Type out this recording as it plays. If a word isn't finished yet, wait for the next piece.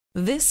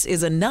This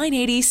is a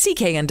 980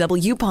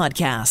 CKNW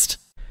podcast.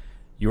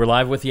 You are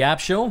live with the App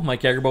Show.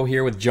 Mike Agerbo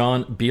here with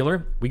John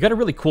Beeler. We got a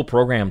really cool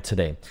program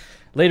today.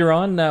 Later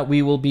on,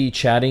 we will be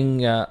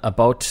chatting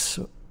about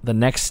the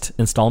next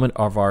installment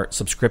of our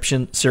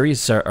subscription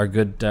series. Our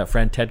good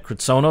friend Ted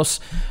Kritsonos,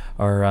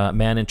 our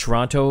man in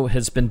Toronto,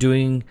 has been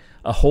doing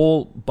a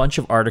whole bunch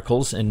of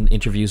articles and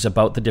interviews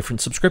about the different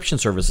subscription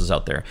services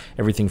out there.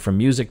 Everything from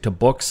music to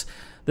books.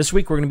 This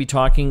week, we're going to be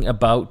talking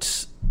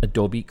about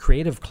Adobe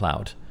Creative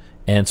Cloud,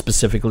 and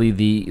specifically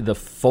the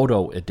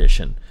photo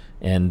edition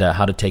and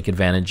how to take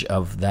advantage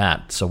of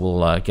that. So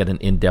we'll get an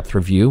in-depth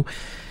review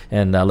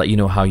and let you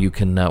know how you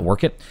can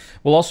work it.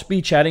 We'll also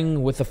be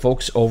chatting with the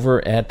folks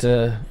over at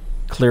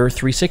Clear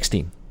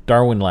 360,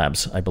 Darwin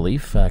Labs, I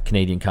believe,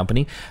 Canadian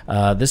company.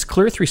 This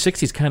Clear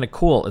 360 is kind of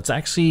cool. It's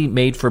actually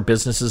made for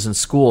businesses and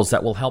schools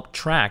that will help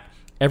track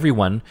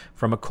everyone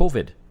from a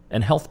COVID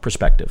and health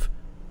perspective.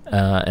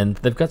 And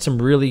they've got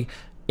some really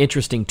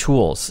interesting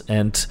tools.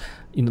 And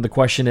the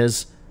question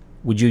is,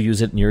 would you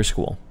use it in your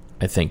school?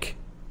 I think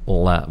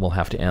we'll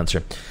have to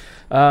answer.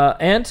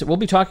 And we'll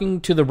be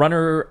talking to the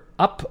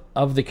runner-up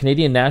of the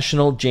Canadian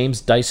National James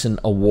Dyson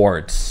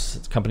Awards.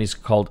 The company's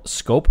called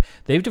Scope.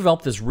 They've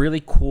developed this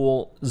really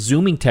cool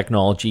zooming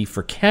technology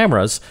for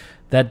cameras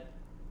that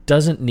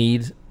doesn't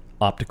need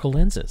optical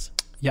lenses.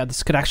 Yeah,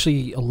 this could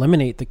actually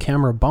eliminate the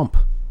camera bump.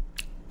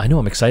 I know.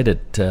 I'm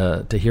excited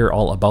to hear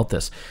all about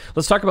this.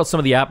 Let's talk about some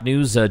of the app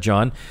news,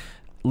 John.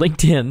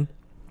 LinkedIn,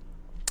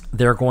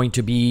 they're going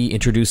to be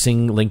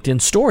introducing LinkedIn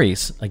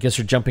Stories. I guess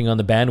you're jumping on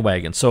the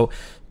bandwagon. So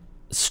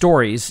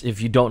Stories,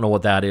 if you don't know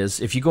what that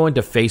is, if you go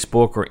into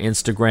Facebook or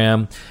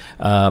Instagram,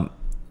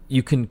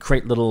 you can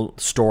create little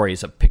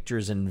stories of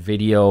pictures and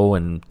video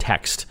and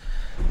text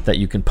that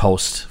you can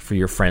post for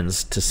your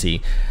friends to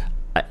see.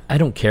 I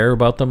don't care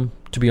about them,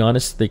 to be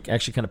honest. They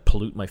actually kind of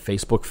pollute my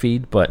Facebook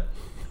feed, but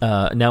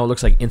now it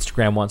looks like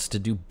Instagram wants to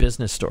do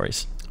business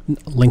stories.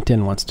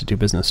 LinkedIn wants to do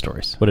business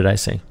stories. What did I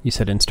say? You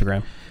said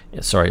Instagram. Yeah,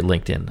 sorry,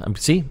 LinkedIn.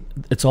 See,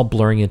 it's all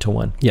blurring into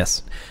one.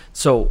 Yes.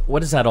 So what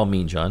does that all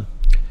mean, John?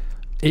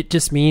 It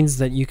just means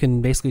that you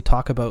can basically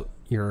talk about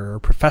your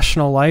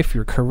professional life,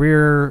 your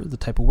career, the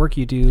type of work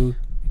you do,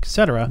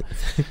 etc.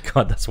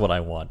 God, that's what I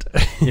want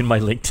in my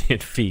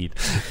LinkedIn feed.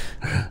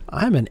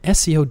 I'm an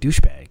SEO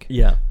douchebag.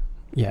 Yeah.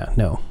 Yeah,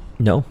 no.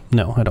 No?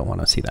 No, I don't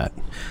want to see that.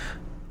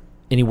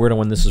 Any word on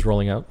when this is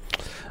rolling out?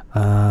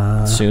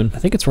 Soon? I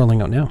think it's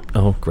rolling out now.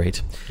 Oh,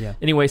 great. Yeah.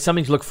 Anyway,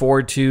 something to look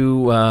forward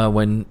to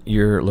when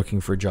you're looking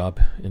for a job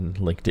in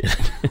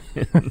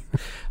LinkedIn.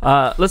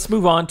 Let's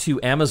move on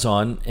to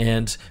Amazon.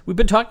 And we've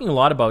been talking a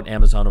lot about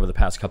Amazon over the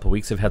past couple of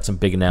weeks. They've had some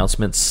big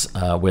announcements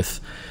with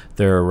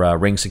their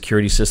Ring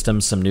security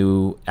systems, some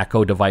new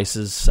Echo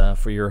devices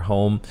for your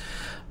home.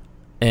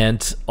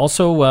 And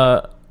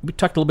also, we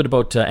talked a little bit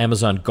about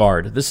Amazon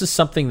Guard. This is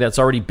something that's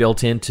already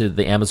built into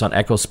the Amazon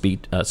Echo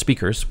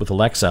speakers with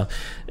Alexa.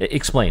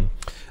 Explain.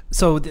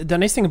 So the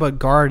nice thing about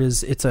Guard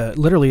is it's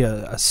literally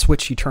a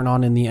switch you turn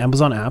on in the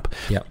Amazon app.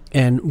 Yep.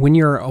 And when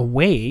you're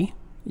away,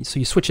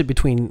 so you switch it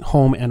between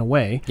home and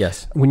away.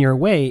 Yes. When you're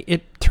away,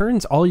 it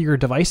turns all your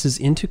devices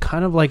into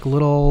kind of like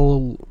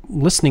little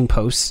listening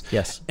posts.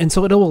 Yes. And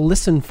so it will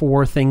listen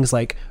for things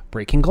like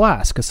breaking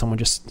glass because someone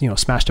just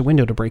smashed a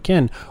window to break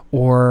in,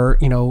 or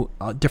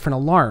different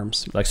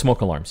alarms like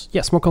smoke alarms.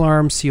 Yeah, smoke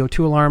alarms,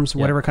 CO2 alarms,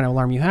 whatever kind of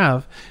alarm you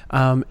have,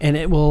 and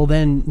it will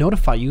then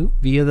notify you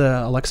via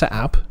the Alexa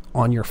app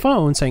on your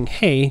phone saying,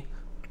 "Hey,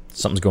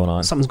 something's going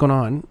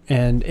on."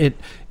 And it,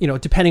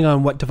 depending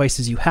on what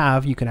devices you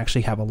have, you can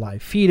actually have a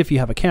live feed if you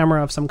have a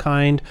camera of some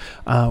kind,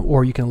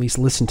 or you can at least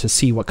listen to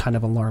see what kind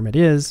of alarm it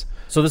is.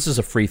 So this is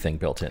a free thing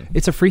built in.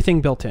 It's a free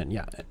thing built in,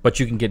 yeah. But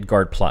you can get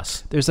Guard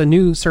Plus. There's a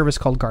new service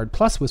called Guard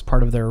Plus, was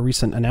part of their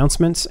recent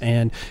announcements,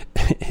 and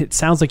it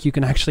sounds like you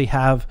can actually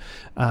have,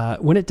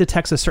 when it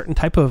detects a certain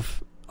type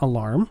of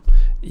alarm,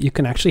 you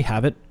can actually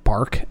have it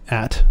bark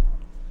at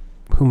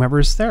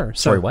whomever's there.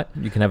 Sorry, what?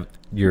 You can have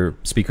your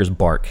speakers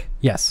bark.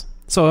 Yes.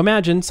 So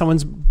imagine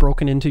someone's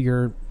broken into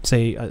your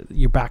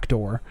back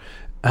door.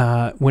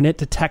 When it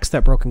detects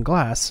that broken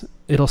glass,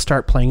 it'll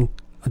start playing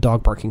a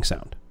dog barking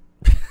sound.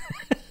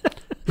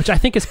 Which I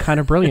think is kind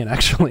of brilliant,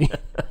 actually.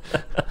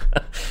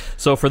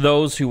 So for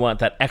those who want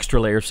that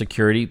extra layer of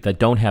security that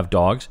don't have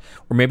dogs,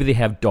 or maybe they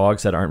have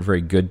dogs that aren't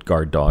very good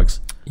guard dogs.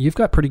 You've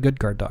got pretty good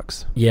guard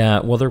dogs. Yeah,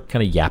 well, they're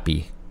kind of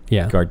yappy.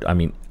 Yeah. Guard. I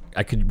mean,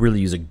 I could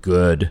really use a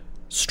good,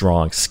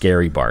 strong,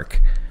 scary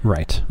bark.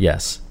 Right.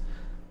 Yes.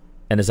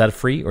 And is that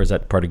free, or is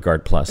that part of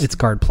Guard Plus? It's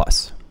Guard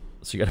Plus.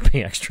 So you got to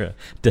pay extra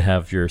to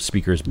have your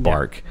speakers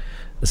bark,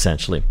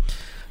 essentially.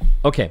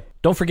 Okay,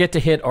 don't forget to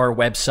hit our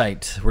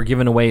website. We're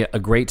giving away a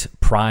great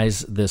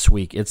prize this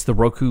week. It's the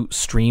Roku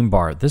Stream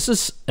Bar. This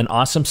is an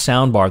awesome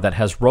sound bar that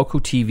has Roku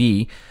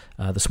TV,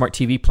 the smart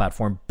TV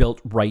platform,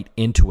 built right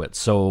into it.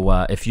 So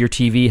if your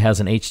TV has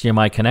an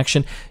HDMI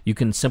connection, you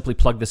can simply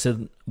plug this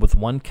in with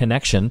one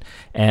connection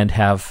and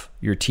have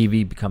your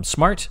TV become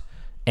smart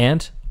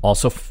and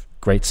also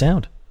great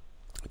sound.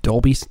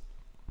 Dolby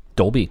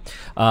Dolby.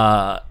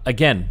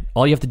 Again,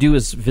 all you have to do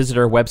is visit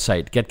our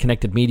website,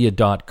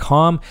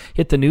 getconnectedmedia.com,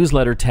 hit the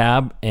newsletter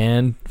tab,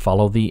 and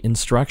follow the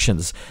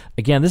instructions.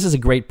 Again, this is a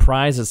great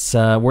prize. It's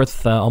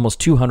worth almost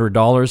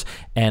 $200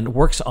 and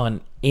works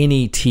on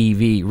any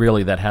TV,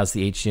 really, that has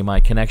the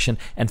HDMI connection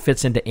and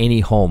fits into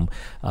any home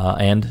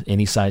and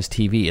any size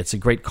TV. It's a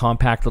great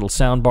compact little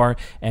soundbar,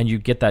 and you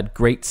get that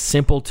great,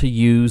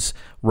 simple-to-use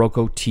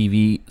Roku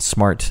TV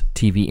smart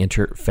TV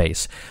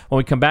interface. When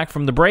we come back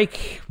from the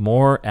break,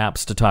 more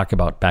apps to talk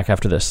about. Back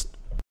after this.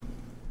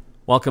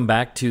 Welcome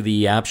back to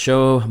the App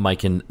Show.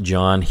 Mike and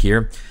John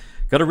here.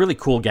 Got a really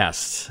cool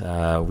guest.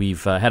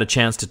 We've had a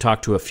chance to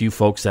talk to a few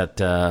folks that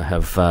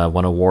have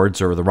won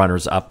awards or the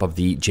runners-up of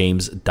the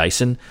James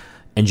Dyson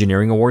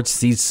Engineering Awards.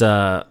 These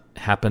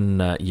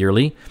happen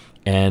yearly,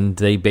 and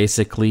they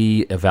basically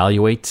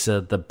evaluate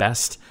the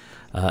best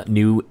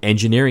new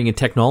engineering and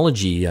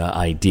technology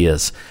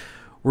ideas.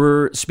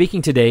 We're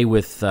speaking today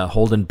with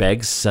Holden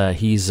Beggs.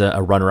 He's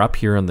a runner-up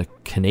here on the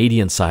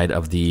Canadian side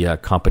of the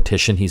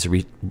competition. He's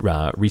a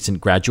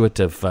recent graduate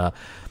of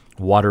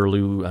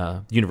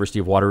Waterloo, University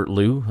of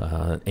Waterloo,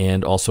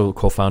 and also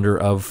co-founder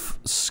of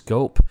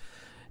Scope.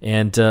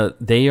 And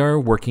they are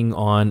working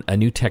on a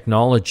new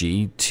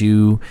technology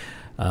to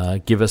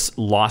give us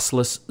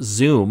lossless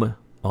zoom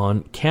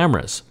on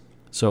cameras.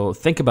 So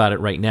think about it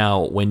right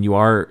now when you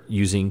are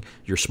using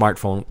your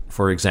smartphone,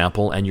 for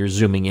example, and you're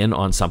zooming in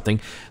on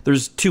something.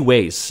 There's two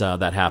ways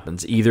that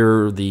happens.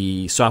 Either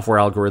the software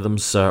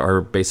algorithms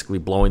are basically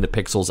blowing the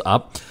pixels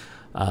up,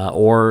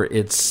 or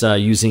it's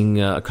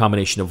using a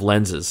combination of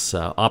lenses,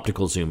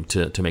 optical zoom,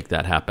 to make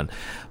that happen.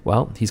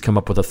 Well, he's come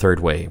up with a third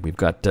way. We've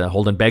got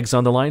Holden Beggs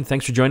on the line.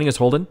 Thanks for joining us,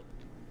 Holden.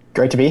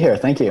 Great to be here.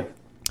 Thank you.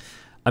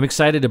 I'm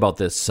excited about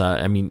this.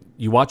 I mean,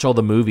 you watch all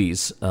the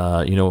movies,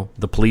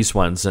 the police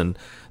ones, and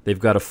they've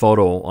got a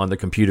photo on the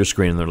computer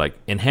screen, and they're like,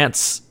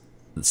 enhance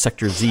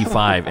sector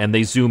Z5, and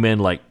they zoom in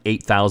like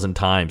 8,000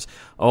 times.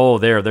 Oh,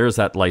 there's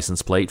that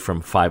license plate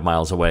from 5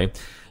 miles away.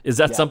 Is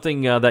that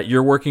something that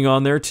you're working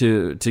on there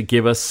to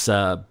give us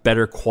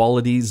better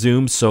quality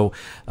zoom so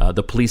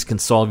the police can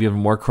solve even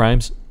more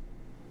crimes?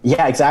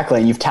 Yeah, exactly.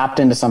 And you've tapped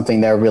into something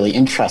there really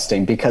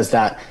interesting, because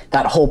that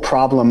whole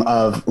problem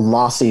of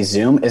lossy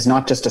zoom is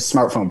not just a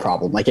smartphone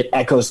problem. Like, it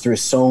echoes through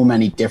so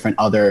many different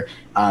other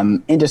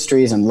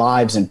industries and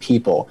lives and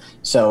people.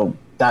 So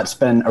that's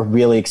been a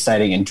really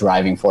exciting and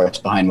driving force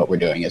behind what we're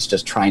doing, is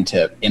just trying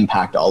to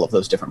impact all of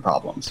those different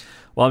problems.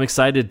 Well, I'm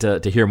excited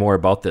to hear more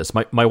about this.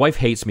 My wife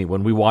hates me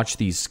when we watch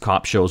these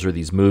cop shows or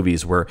these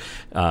movies where,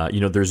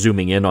 they're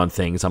zooming in on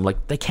things. I'm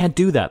like, they can't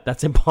do that.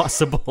 That's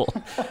impossible.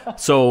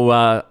 So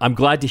I'm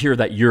glad to hear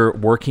that you're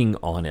working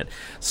on it.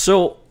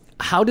 So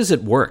how does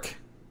it work?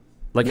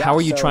 Like, how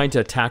are you trying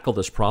to tackle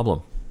this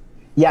problem?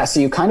 Yeah, so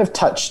you kind of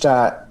touched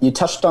on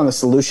the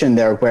solution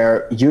there,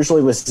 where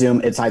usually with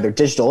zoom, it's either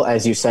digital,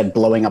 as you said,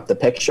 blowing up the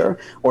picture,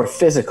 or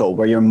physical,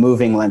 where you're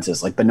moving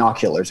lenses like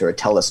binoculars or a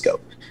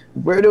telescope.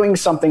 We're doing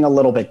something a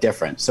little bit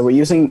different. So we're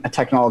using a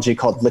technology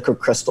called liquid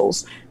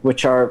crystals,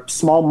 which are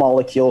small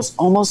molecules,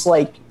 almost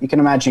like you can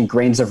imagine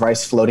grains of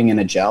rice floating in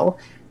a gel,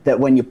 that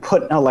when you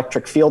put an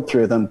electric field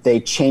through them, they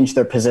change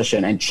their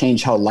position and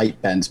change how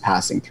light bends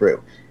passing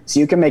through.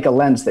 So you can make a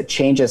lens that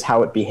changes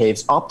how it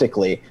behaves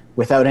optically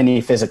without any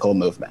physical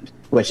movement,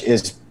 which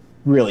is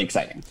really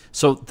exciting.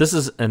 So this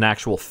is an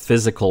actual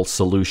physical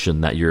solution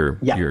that you're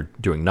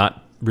doing,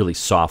 not really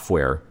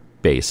software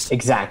based.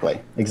 Exactly.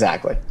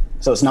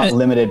 So it's not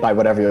limited by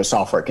whatever your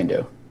software can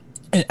do.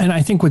 And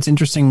I think what's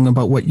interesting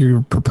about what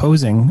you're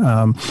proposing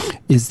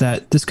is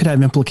that this could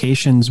have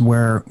implications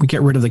where we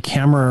get rid of the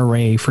camera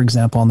array, for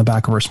example, on the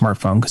back of our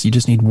smartphone, because you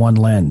just need one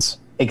lens.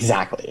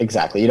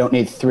 Exactly. You don't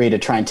need three to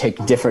try and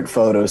take different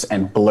photos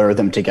and blur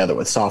them together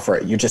with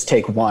software. You just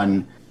take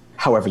one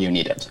however you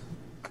need it.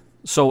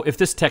 So if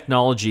this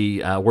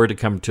technology were to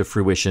come to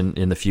fruition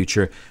in the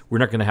future, we're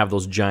not going to have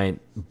those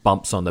giant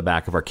bumps on the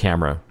back of our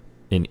camera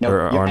or on our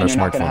smartphone. And you're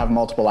not going to have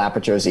multiple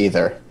apertures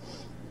either.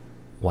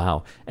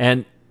 Wow.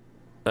 And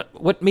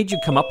what made you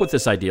come up with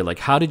this idea? Like,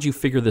 how did you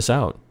figure this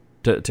out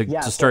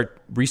to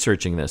start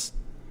researching this?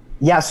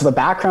 Yeah, so the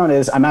background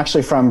is I'm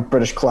actually from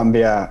British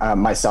Columbia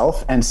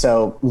myself, and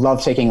so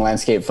love taking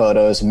landscape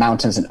photos,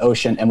 mountains and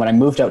ocean. And when I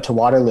moved out to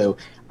Waterloo,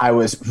 I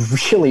was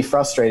really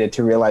frustrated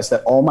to realize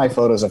that all my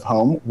photos of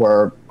home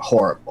were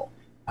horrible.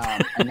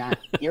 And that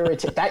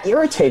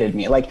irritated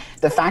me. Like,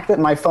 the fact that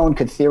my phone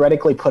could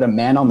theoretically put a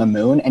man on the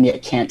moon and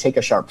yet can't take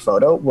a sharp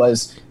photo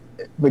was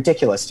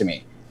ridiculous to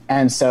me.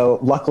 And so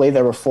luckily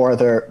there were 4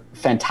 other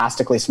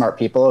fantastically smart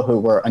people who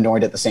were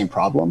annoyed at the same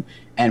problem.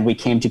 And we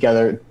came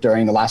together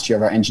during the last year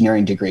of our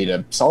engineering degree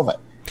to solve it.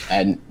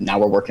 And now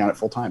we're working on it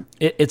full time.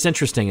 It's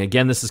interesting.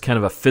 Again, this is kind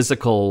of a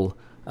physical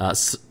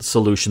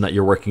solution that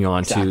you're working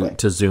on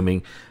to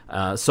zooming.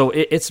 So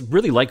it's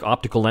really like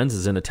optical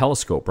lenses in a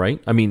telescope,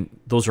 right? I mean,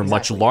 those are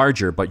much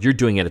larger, but you're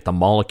doing it at the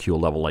molecule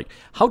level. Like,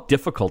 how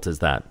difficult is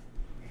that?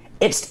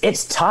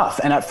 It's tough.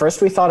 And at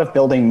first we thought of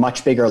building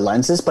much bigger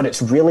lenses, but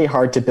it's really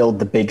hard to build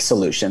the big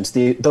solutions.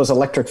 Those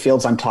electric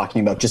fields I'm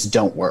talking about just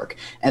don't work.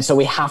 And so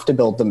we have to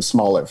build them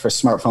smaller for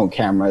smartphone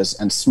cameras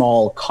and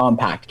small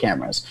compact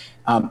cameras.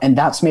 And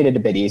that's made it a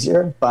bit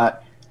easier,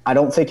 but I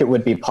don't think it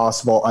would be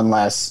possible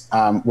unless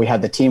we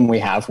had the team we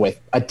have with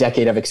a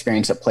decade of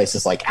experience at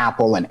places like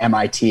Apple and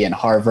MIT and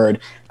Harvard,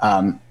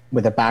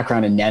 with a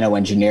background in nano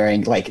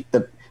engineering. Like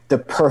the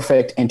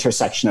perfect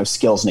intersection of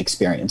skills and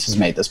experience has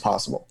made this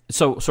possible.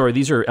 So, sorry,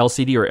 these are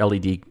LCD or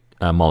LED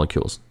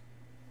molecules?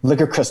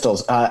 Liquid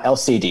crystals,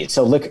 LCD.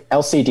 So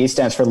LCD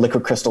stands for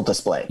liquid crystal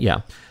display.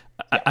 Yeah.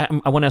 I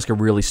want to ask a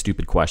really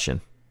stupid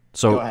question.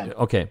 So, go ahead.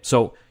 Okay,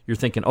 so you're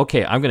thinking,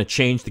 okay, I'm going to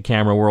change the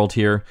camera world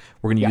here.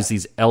 We're going to use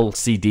these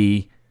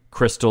LCD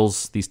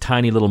crystals, these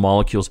tiny little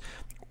molecules.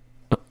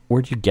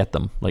 Where do you get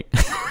them? Like,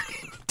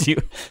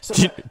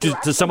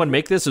 does someone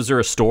make this? Is there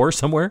a store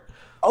somewhere?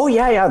 Oh,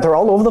 yeah. They're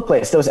all over the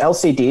place. Those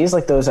LCDs,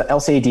 like those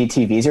LCD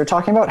TVs you're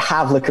talking about,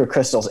 have liquid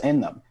crystals in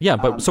them. Yeah,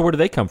 but so where do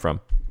they come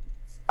from?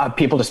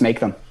 People just make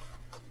them.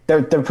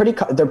 They're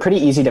pretty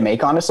easy to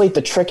make, honestly.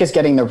 The trick is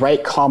getting the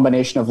right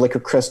combination of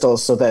liquid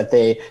crystals so that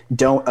they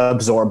don't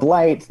absorb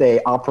light.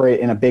 They operate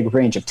in a big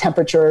range of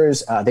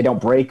temperatures. They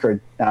don't break or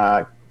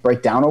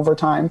break down over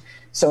time.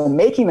 So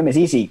making them is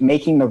easy.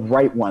 Making the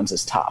right ones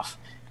is tough.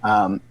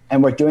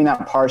 And we're doing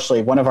that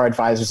partially. One of our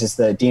advisors is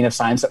the Dean of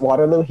Science at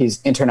Waterloo.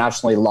 He's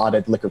internationally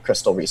lauded liquid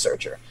crystal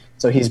researcher.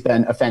 So he's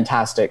been a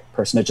fantastic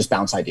person to just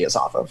bounce ideas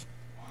off of.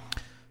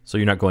 So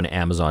you're not going to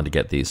Amazon to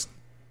get these?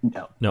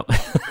 No.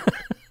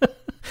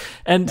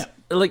 And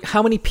like,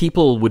 how many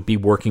people would be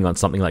working on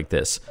something like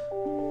this?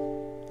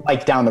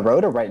 Like down the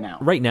road or right now?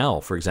 Right now,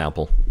 for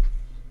example.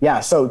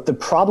 Yeah, so the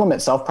problem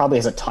itself probably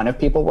has a ton of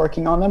people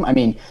working on them. I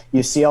mean,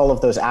 you see all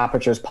of those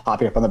apertures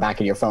popping up on the back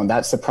of your phone.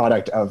 That's the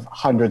product of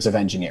hundreds of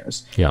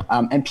engineers. Yeah.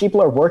 And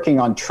people are working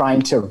on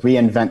trying to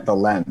reinvent the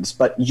lens,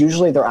 but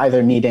usually they're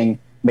either needing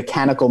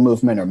mechanical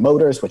movement or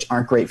motors, which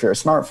aren't great for your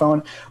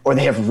smartphone, or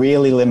they have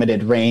really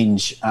limited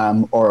range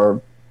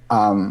or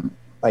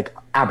like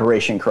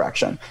aberration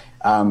correction.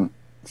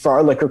 For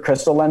our liquid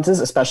crystal lenses,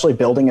 especially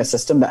building a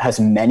system that has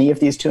many of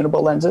these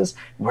tunable lenses,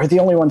 we're the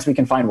only ones we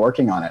can find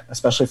working on it,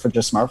 especially for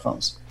just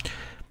smartphones.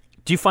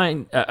 Do you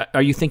find,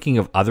 are you thinking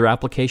of other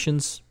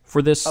applications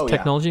for this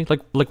technology? Yeah.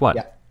 Like what?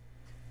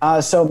 Yeah.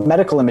 So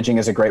medical imaging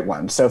is a great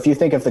one. So if you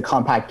think of the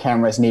compact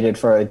cameras needed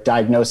for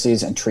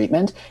diagnoses and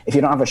treatment, if you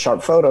don't have a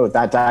sharp photo,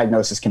 that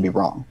diagnosis can be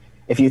wrong.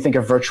 If you think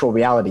of virtual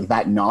reality,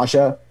 that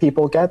nausea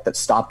people get that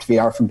stopped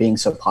VR from being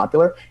so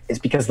popular is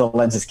because the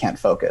lenses can't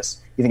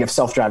focus. You think of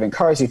self-driving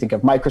cars, you think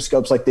of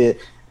microscopes, like the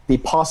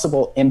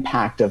possible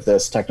impact of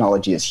this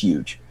technology is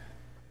huge.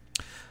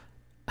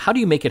 How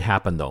do you make it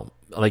happen, though?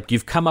 Like,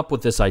 you've come up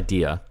with this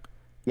idea.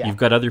 Yeah. You've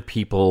got other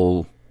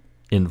people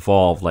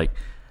involved. Like,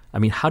 I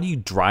mean, how do you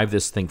drive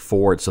this thing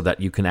forward so that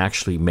you can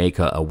actually make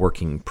a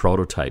working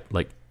prototype?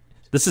 Like,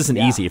 this isn't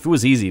easy. If it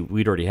was easy,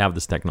 we'd already have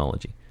this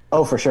technology.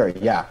 Oh, for sure,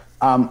 yeah.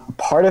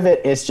 Part of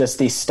it is just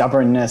the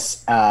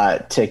stubbornness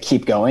to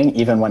keep going,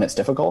 even when it's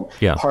difficult.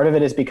 Yeah. Part of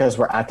it is because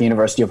we're at the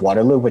University of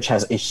Waterloo, which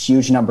has a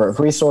huge number of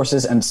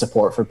resources and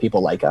support for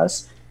people like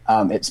us.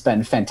 It's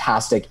been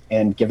fantastic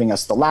in giving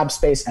us the lab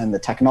space and the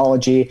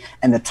technology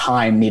and the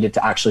time needed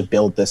to actually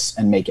build this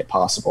and make it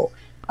possible.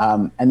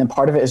 And then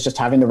part of it is just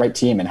having the right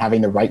team and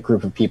having the right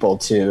group of people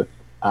to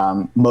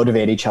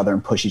motivate each other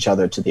and push each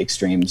other to the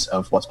extremes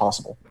of what's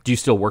possible. Do you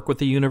still work with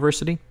the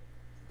university?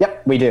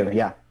 Yep, we do,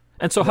 yeah.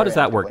 And so how does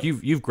that work?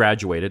 You've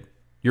graduated.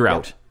 You're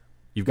out.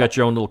 You've got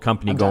your own little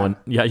company going.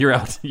 Done. Yeah, you're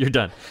out. You're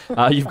done.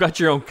 You've got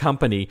your own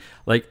company.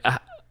 Like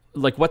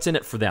what's in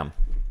it for them?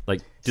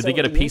 Like, do they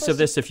get a piece of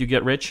this if you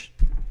get rich?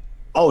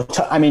 Oh,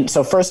 I mean,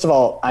 so first of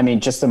all, I mean,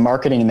 just the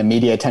marketing and the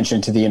media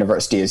attention to the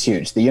university is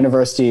huge. The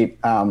university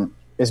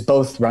is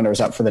both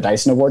runners-up for the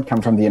Dyson Award,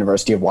 come from the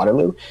University of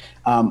Waterloo.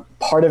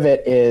 Part of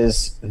it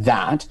is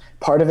that.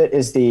 Part of it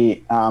is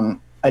the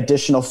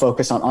additional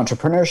focus on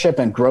entrepreneurship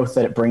and growth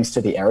that it brings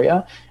to the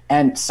area.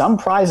 And some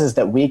prizes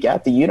that we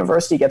get, the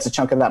university gets a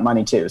chunk of that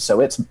money too.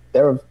 So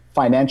they're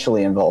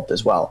financially involved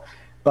as well.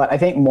 But I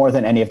think more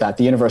than any of that,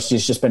 the university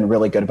has just been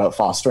really good about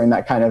fostering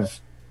that kind of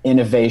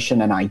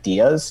innovation and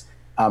ideas.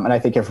 And I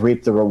think have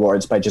reaped the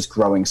rewards by just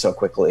growing so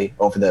quickly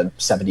over the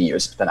 70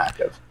 years it's been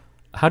active.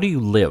 How do you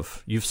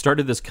live? You've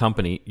started this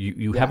company.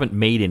 You haven't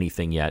made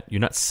anything yet.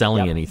 You're not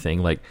selling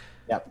anything. Like,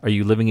 are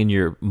you living in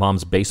your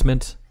mom's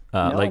basement?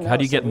 How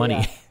do you get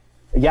money?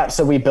 Yeah,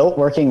 so we built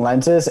working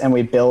lenses and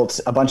we built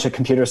a bunch of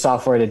computer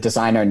software to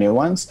design our new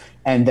ones.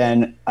 And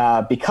then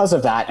because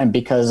of that and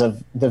because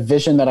of the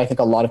vision that I think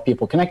a lot of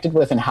people connected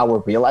with and how we're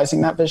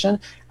realizing that vision,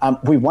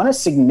 we won a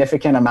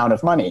significant amount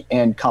of money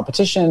in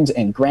competitions,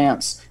 in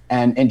grants,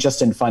 and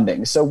just in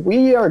funding. So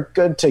we are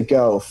good to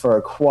go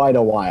for quite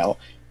a while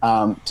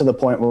to the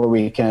point where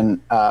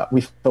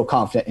we feel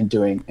confident in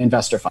doing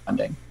investor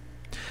funding.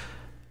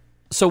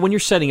 So when you're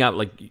setting up,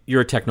 like,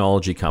 you're a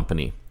technology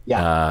company,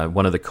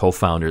 one of the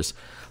co-founders,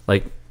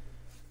 like,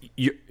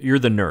 you're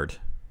the nerd.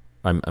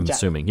 I'm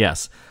assuming,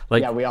 yes.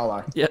 Yeah, we all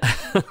are. Yeah,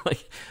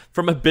 like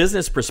from a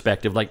business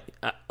perspective, like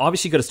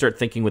obviously you got to start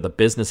thinking with a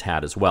business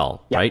hat as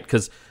well, right?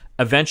 Because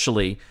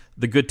eventually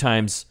the good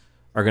times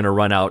are going to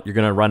run out. You're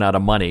going to run out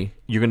of money.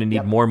 You're going to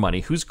need more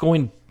money. Who's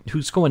going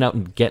out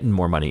and getting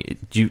more money?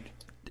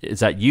 Is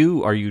that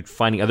you? Are you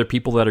finding other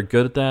people that are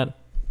good at that?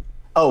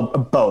 Oh,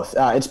 both.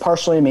 It's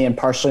partially me and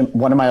partially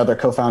one of my other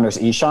co-founders,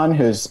 Ishan,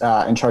 who's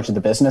in charge of the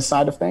business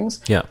side of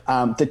things. Yeah.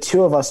 The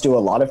two of us do a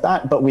lot of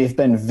that, but we've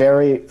been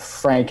very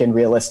frank and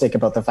realistic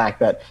about the fact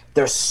that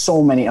there's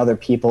so many other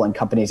people and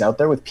companies out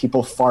there with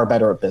people far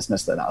better at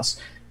business than us.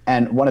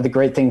 And one of the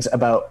great things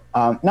about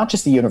not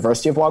just the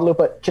University of Waterloo,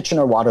 but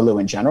Kitchener-Waterloo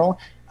in general,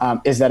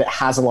 is that it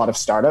has a lot of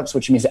startups,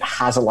 which means it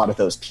has a lot of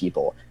those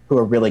people who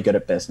are really good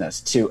at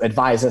business to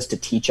advise us, to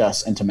teach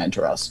us, and to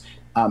mentor us.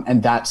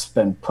 And that's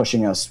been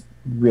pushing us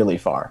really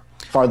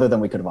farther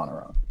than we could have on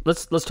our own.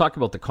 Let's talk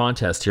about the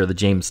contest here, the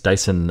James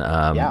Dyson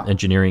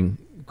engineering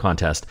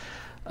contest.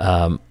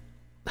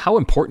 How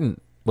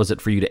important was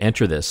it for you to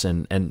enter this,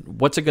 and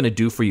what's it going to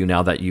do for you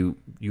now that you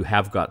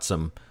have got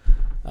some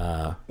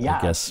I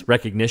guess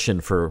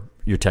recognition for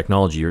your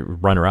technology? You're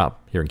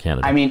runner-up here in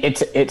Canada. I mean,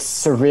 it's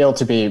surreal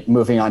to be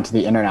moving on to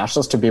the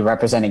internationals, to be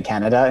representing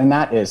Canada, and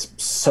that is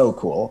so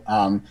cool.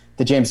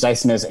 The James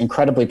Dyson is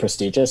incredibly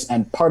prestigious,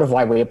 and part of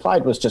why we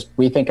applied was just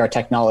we think our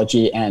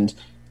technology and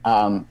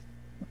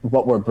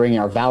what we're bringing,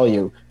 our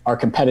value, are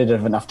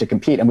competitive enough to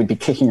compete, and we'd be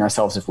kicking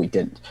ourselves if we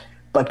didn't.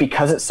 But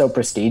because it's so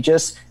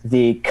prestigious,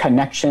 the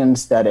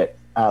connections that it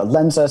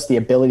lends us, the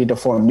ability to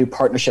form new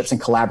partnerships and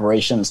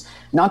collaborations,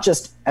 not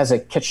just as a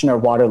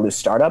Kitchener-Waterloo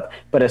startup,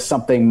 but as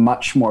something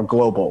much more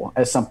global,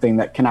 as something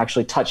that can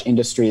actually touch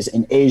industries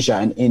in Asia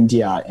and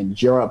India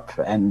and Europe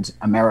and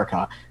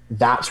America.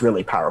 That's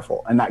really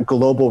powerful. And that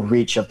global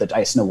reach of the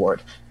Dyson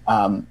Award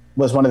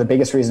was one of the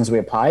biggest reasons we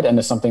applied, and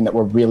is something that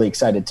we're really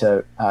excited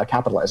to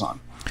capitalize on.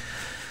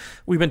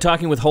 We've been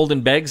talking with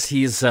Holden Beggs.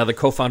 He's the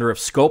co-founder of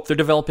Scope. They're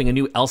developing a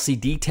new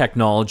LCD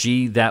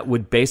technology that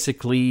would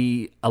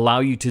basically allow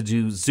you to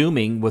do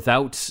zooming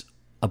without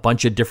a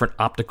bunch of different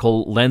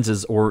optical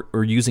lenses or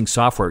using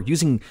software,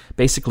 using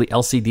basically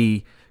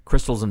LCD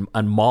crystals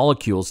and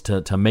molecules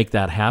to make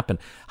that happen.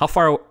 How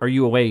far are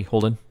you away,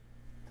 Holden?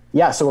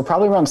 Yeah, so we're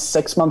probably around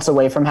 6 months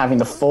away from having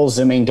the full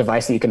zooming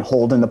device that you can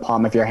hold in the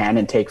palm of your hand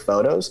and take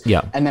photos.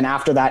 Yeah. And then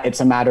after that, it's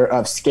a matter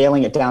of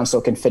scaling it down so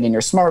it can fit in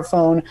your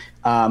smartphone,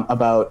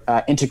 about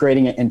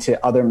integrating it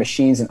into other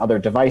machines and other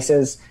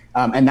devices.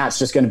 And that's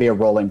just going to be a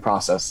rolling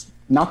process.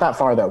 Not that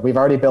far, though. We've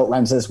already built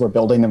lenses. We're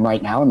building them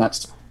right now, and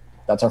that's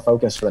our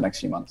focus for the next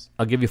few months.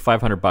 I'll give you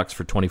 $500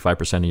 for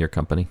 25% of your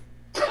company.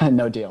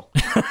 No deal.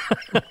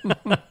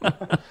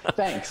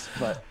 Thanks.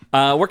 But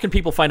where can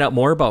people find out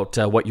more about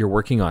what you're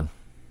working on?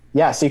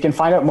 Yeah, so you can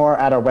find out more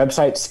at our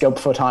website,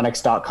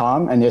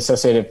 scopephotonics.com, and the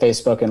associated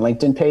Facebook and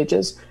LinkedIn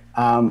pages,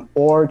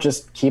 or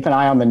just keep an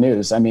eye on the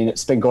news. I mean,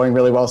 it's been going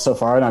really well so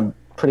far, and I'm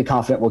pretty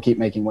confident we'll keep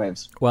making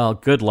waves. Well,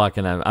 good luck,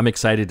 and I'm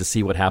excited to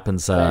see what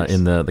happens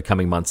in the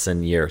coming months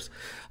and years.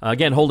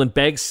 Again, Holden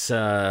Beggs,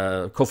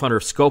 co-founder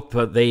of Scope,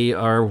 they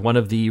are one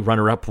of the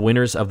runner-up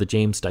winners of the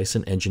James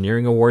Dyson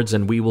Engineering Awards,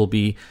 and we will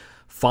be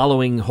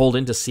following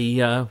Holden to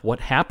see what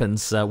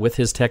happens with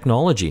his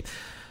technology.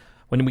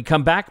 When we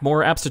come back,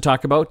 more apps to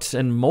talk about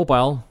and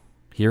mobile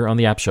here on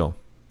the App Show.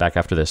 Back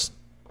after this.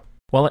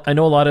 Well, I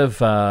know a lot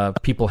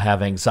of people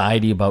have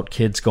anxiety about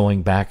kids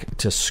going back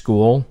to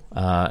school,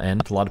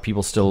 and a lot of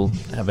people still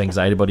have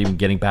anxiety about even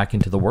getting back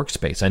into the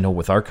workspace. I know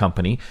with our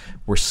company,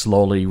 we're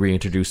slowly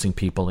reintroducing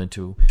people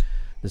into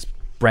this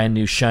brand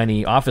new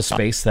shiny office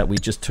space that we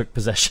just took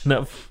possession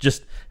of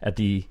just at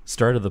the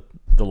start of the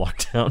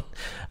lockdown.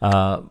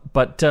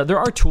 But there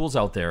are tools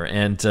out there,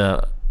 and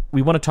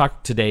we want to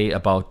talk today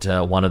about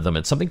one of them.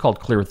 It's something called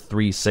Clear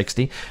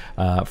 360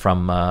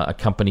 from a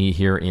company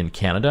here in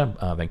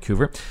Canada,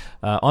 Vancouver.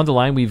 On the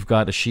line, we've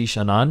got Ashish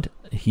Anand.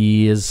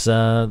 He is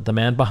the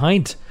man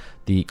behind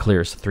the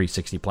Clear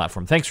 360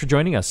 platform. Thanks for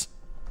joining us.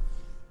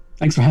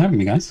 Thanks for having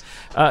me, guys.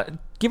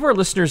 Give our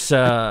listeners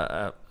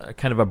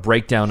kind of a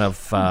breakdown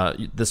of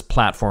this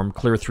platform,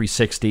 Clear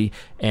 360,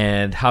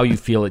 and how you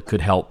feel it could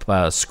help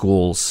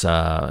schools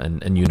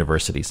and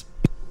universities.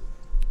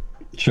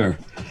 Sure.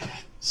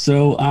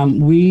 So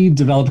we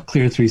developed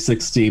Clear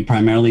 360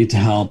 primarily to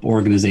help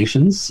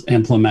organizations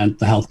implement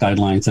the health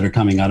guidelines that are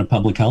coming out of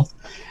public health.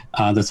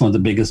 That's one of the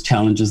biggest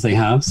challenges they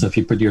have. So if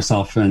you put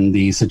yourself in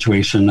the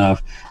situation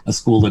of a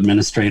school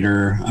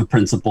administrator, a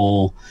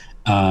principal,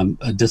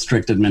 a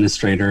district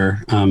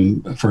administrator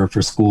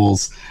for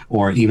schools,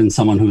 or even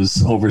someone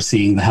who's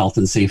overseeing the health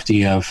and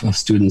safety of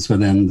students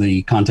within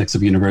the context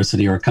of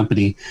university or a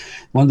company,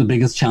 one of the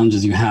biggest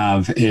challenges you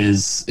have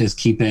is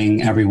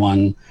keeping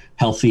everyone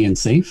healthy and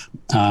safe.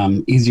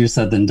 Easier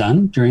said than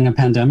done during a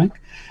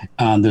pandemic.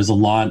 There's a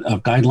lot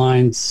of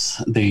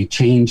guidelines. They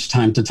change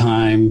time to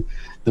time.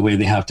 The way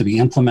they have to be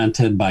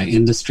implemented by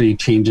industry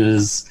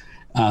changes.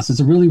 So it's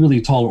a really, really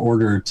tall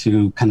order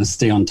to kind of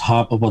stay on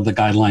top of what the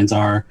guidelines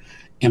are,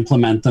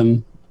 implement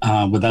them,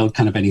 without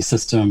kind of any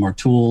system or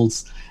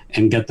tools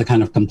and get the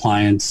kind of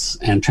compliance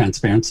and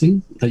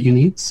transparency that you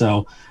need.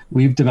 So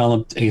we've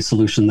developed a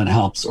solution that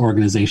helps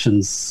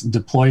organizations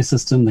deploy a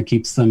system that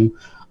keeps them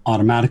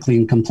automatically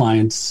in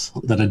compliance,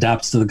 that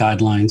adapts to the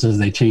guidelines as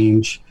they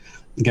change,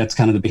 gets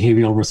kind of the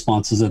behavioral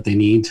responses that they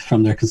need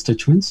from their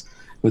constituents,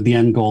 with the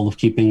end goal of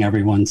keeping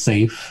everyone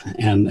safe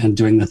and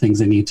doing the things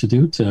they need to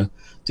do to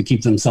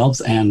keep themselves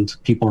and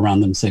people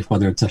around them safe,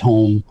 whether it's at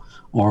home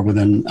or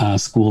within a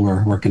school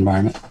or work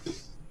environment.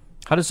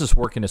 How does this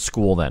work in a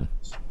school then?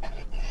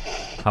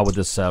 How would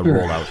this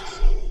roll out?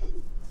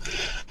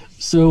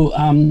 So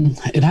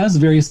it has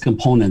various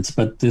components,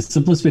 but the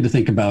simplest way to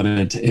think about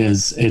it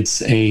is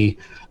it's a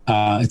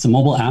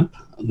mobile app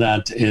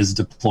that is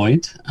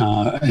deployed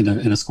in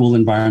a school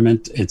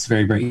environment. It's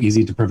very, very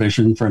easy to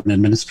provision for an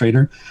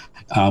administrator.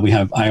 We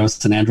have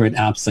iOS and Android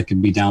apps that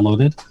can be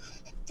downloaded.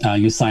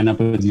 You sign up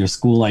with your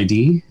school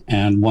ID,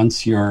 and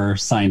once you're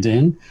signed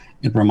in,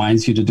 it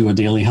reminds you to do a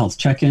daily health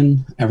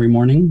check-in every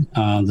morning.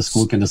 The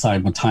school can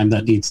decide what time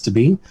that needs to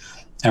be.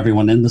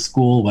 Everyone in the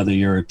school, whether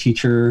you're a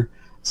teacher,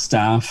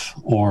 staff,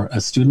 or a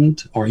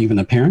student, or even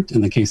a parent, in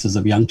the cases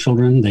of young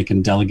children, they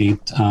can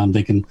delegate,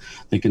 they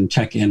can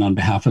check in on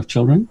behalf of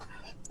children.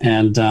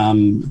 And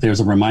there's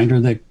a reminder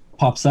that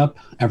pops up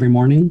every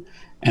morning,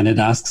 and it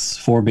asks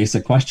 4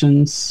 basic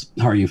questions.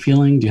 How are you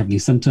feeling? Do you have any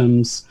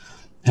symptoms?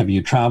 Have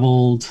you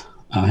traveled?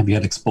 Have you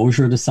had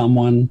exposure to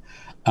someone?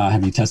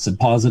 Have you tested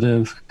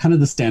positive? Kind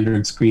of the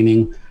standard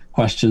screening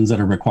questions that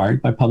are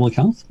required by public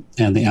health.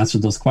 And they answer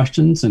those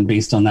questions, and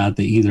based on that,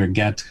 they either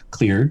get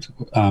cleared.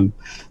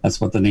 That's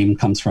what the name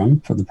comes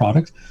from for the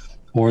product,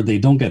 or they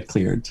don't get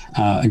cleared,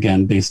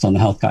 again, based on the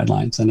health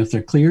guidelines. And if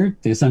they're cleared,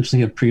 they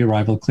essentially have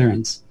pre-arrival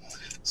clearance.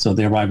 So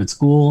they arrive at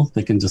school,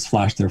 they can just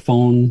flash their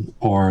phone,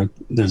 or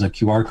there's a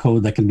QR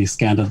code that can be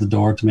scanned at the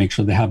door to make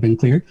sure they have been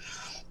cleared.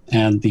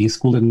 And the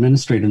school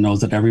administrator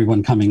knows that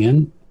everyone coming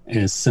in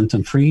is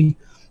symptom-free.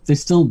 They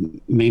still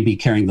may be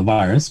carrying the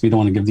virus. We don't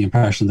want to give the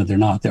impression that they're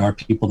not. There are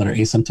people that are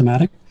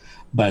asymptomatic.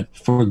 But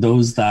for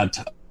those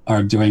that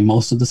are doing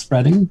most of the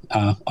spreading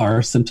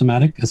are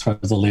symptomatic as far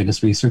as the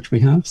latest research we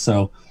have.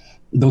 So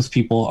those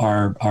people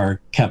are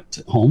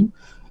kept home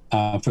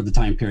for the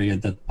time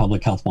period that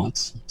public health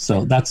wants.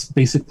 So that's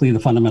basically the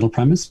fundamental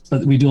premise.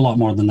 But we do a lot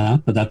more than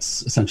that, but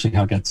that's essentially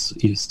how it gets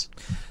used.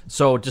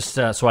 So just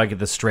so I get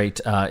this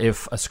straight,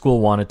 if a school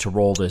wanted to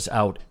roll this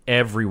out,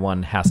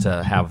 everyone has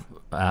to have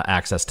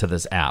access to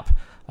this app.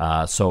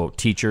 So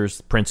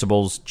teachers,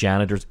 principals,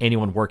 janitors,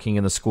 anyone working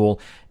in the school,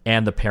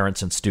 and the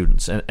parents and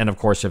students. And of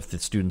course, if the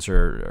students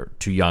are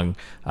too young,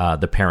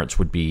 the parents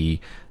would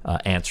be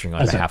answering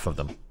on behalf of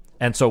them.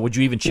 And so would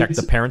you even check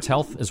the parents'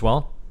 health as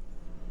well?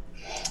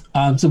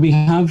 So we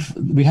have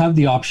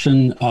the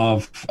option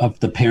of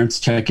the parents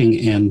checking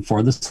in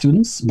for the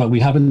students, but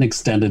we haven't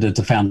extended it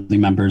to family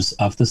members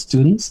of the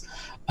students.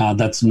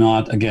 That's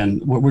not,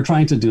 again, what we're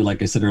trying to do,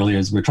 like I said earlier,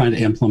 is we're trying to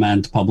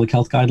implement public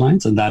health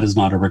guidelines, and that is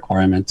not a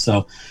requirement.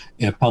 So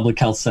if public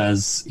health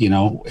says,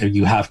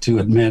 you have to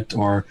admit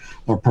or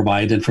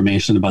provide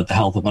information about the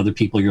health of other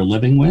people you're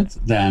living with,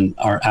 then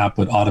our app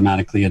would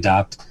automatically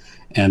adapt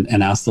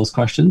and ask those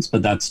questions,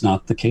 but that's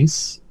not the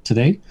case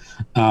today.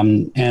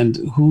 And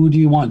who do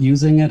you want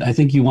using it? I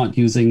think you want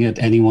using it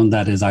anyone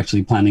that is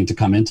actually planning to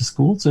come into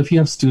school. So if you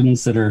have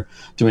students that are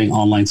doing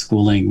online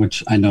schooling,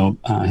 which I know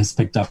has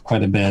picked up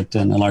quite a bit,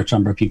 and a large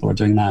number of people are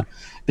doing that,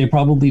 they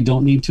probably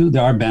don't need to.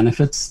 There are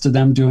benefits to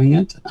them doing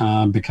it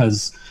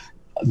because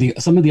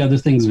some of the other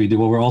things we do,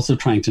 what we're also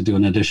trying to do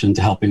in addition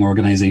to helping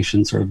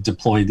organizations sort of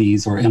deploy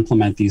these or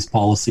implement these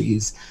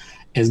policies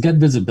is get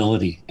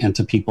visibility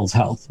into people's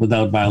health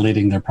without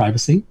violating their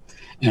privacy.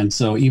 And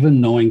so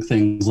even knowing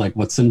things like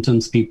what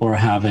symptoms people are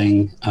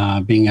having,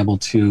 being able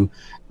to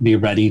be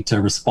ready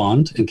to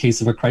respond in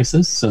case of a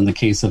crisis. So in the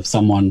case of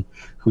someone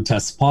who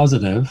tests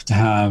positive, to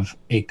have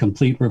a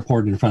complete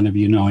report in front of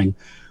you, knowing,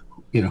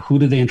 who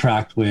did they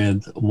interact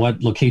with,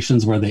 what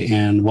locations were they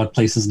in, what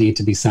places need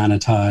to be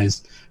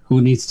sanitized,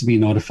 who needs to be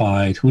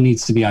notified, who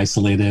needs to be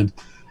isolated,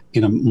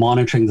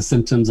 monitoring the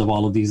symptoms of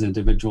all of these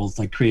individuals,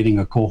 like creating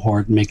a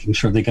cohort, making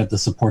sure they get the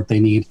support they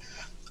need.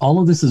 All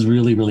of this is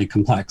really, really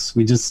complex.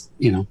 We just,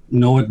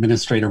 no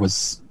administrator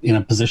was in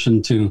a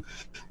position to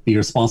be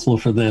responsible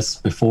for this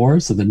before,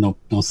 so that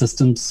no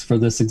systems for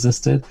this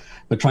existed.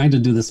 But trying to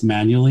do this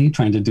manually,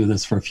 trying to do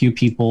this for a few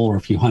people or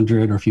a few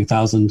hundred or a few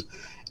thousand,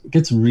 it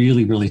gets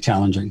really, really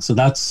challenging. So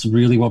that's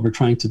really what we're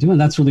trying to do. And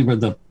that's really where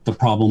the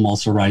problem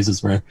also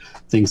arises, where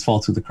things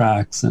fall through the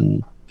cracks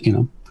and,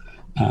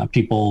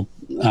 people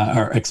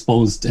are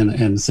exposed in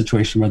a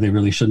situation where they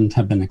really shouldn't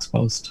have been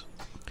exposed.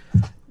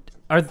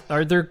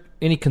 Are there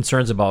any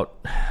concerns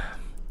about,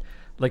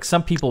 like,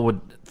 some people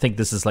would think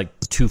this is like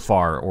too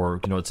far, or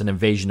it's an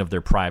invasion of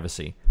their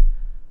privacy?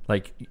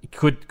 Like,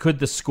 could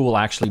the school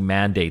actually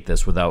mandate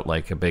this without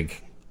like a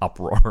big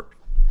uproar?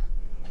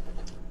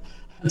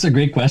 That's a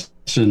great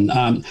question.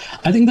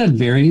 I think that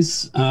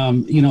varies.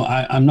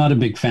 I'm not a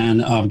big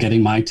fan of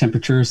getting my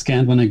temperature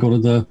scanned when I go to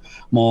the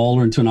mall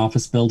or into an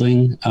office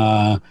building.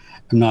 I'm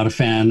not a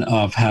fan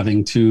of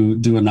having to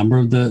do a number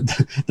of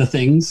the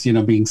things,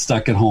 being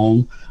stuck at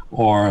home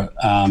or,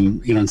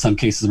 in some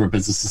cases where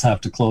businesses have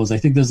to close. I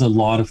think there's a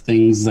lot of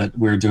things that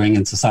we're doing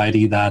in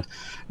society that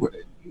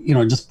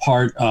just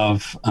part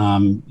of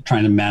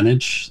trying to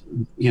manage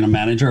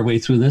our way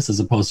through this, as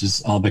opposed to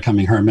just all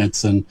becoming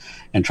hermits and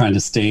trying to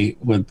stay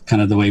with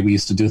kind of the way we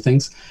used to do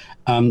things.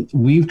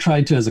 We've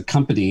tried to, as a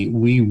company,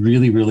 we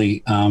really,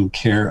 really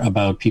care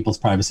about people's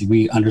privacy.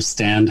 We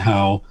understand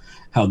how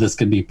this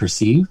can be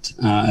perceived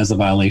as a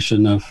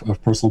violation of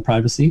personal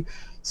privacy.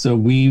 So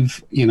we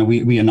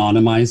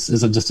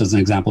anonymize, just as an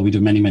example, we do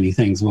many, many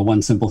things. Well,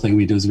 one simple thing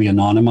we do is we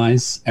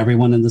anonymize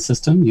everyone in the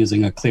system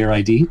using a clear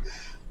ID.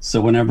 So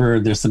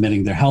whenever they're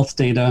submitting their health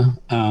data,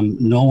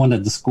 no one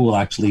at the school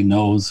actually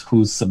knows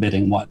who's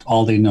submitting what.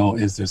 All they know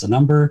is there's a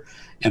number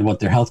and what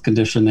their health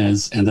condition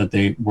is and that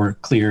they were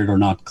cleared or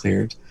not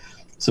cleared.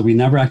 So we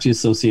never actually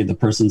associate the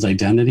person's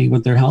identity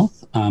with their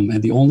health.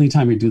 And the only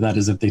time we do that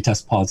is if they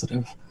test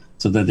positive,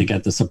 so that they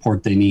get the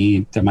support they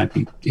need. There might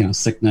be,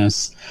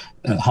 sickness,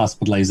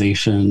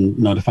 hospitalization,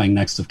 notifying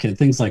next of kin,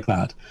 things like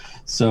that.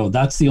 So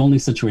that's the only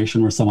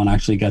situation where someone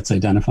actually gets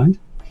identified.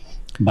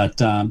 But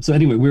so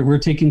anyway, we're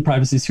taking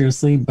privacy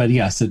seriously. But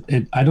yes,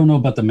 I don't know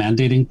about the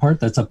mandating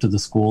part. That's up to the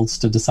schools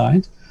to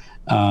decide.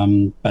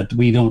 But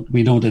we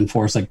don't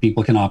enforce, like,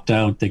 people can opt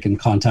out. They can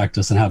contact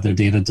us and have their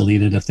data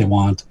deleted if they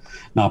want,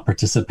 not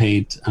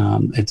participate.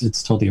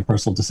 It's totally a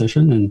personal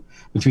decision, and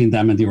between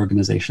them and the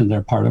organization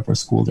they're part of, or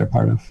school they're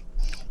part of.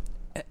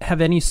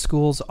 Have any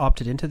schools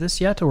opted into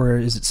this yet, or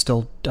is it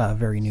still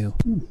very new?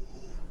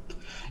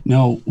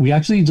 No, we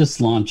actually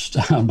just launched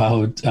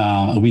about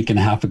a week and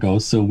a half ago.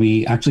 So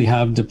we actually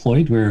have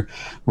deployed.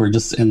 We're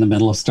just in the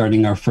middle of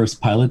starting our first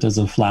pilot as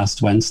of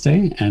last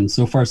Wednesday, and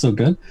so far so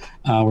good.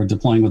 We're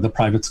deploying with a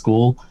private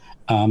school.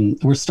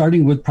 We're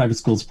starting with private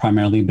schools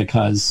primarily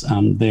because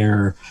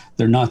they're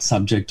not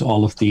subject to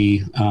all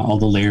the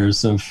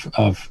layers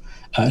of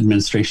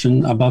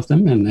administration above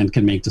them and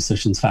can make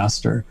decisions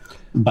faster.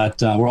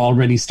 But we're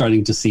already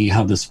starting to see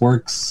how this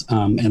works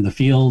in the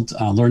field,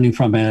 learning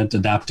from it,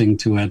 adapting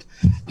to it.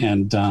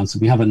 And so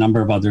we have a number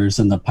of others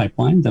in the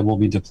pipeline that we'll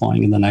be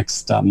deploying in the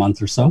next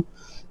month or so.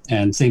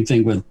 And same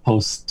thing with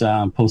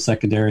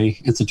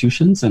post-secondary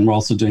institutions. And we're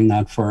also doing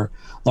that for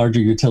larger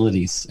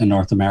utilities in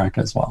North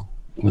America as well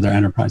with our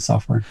enterprise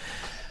software.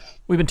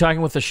 We've been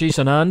talking with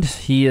Ashish Anand.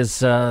 He is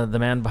the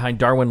man behind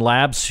Darwin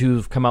Labs,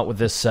 who've come out with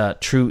this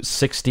True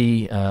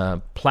 60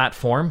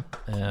 platform.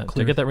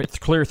 To get that right,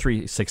 Clear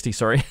 360,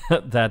 sorry,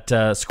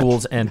 that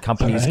schools and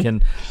companies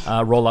can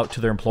roll out to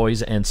their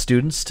employees and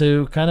students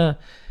to kind of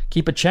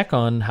keep a check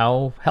on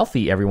how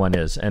healthy everyone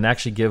is and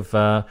actually give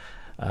the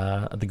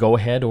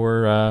go-ahead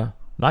or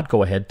not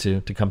go-ahead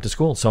to come to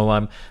school. So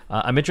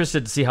I'm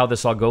interested to see how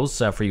this all goes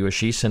for you,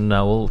 Ashish, and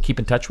we'll keep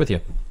in touch with you.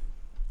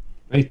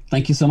 Great.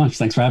 Thank you so much.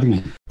 Thanks for having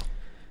me.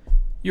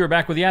 You're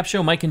back with the App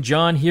Show. Mike and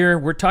John here.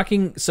 We're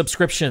talking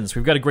subscriptions.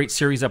 We've got a great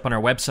series up on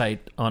our website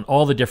on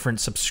all the different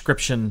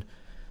subscription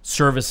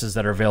services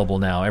that are available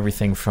now.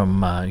 Everything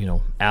from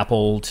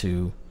Apple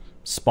to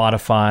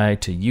Spotify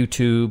to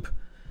YouTube.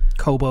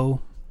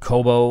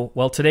 Kobo.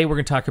 Well, today we're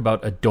going to talk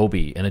about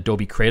Adobe and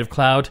Adobe Creative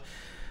Cloud.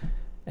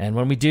 And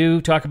when we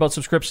do talk about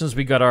subscriptions,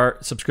 we got our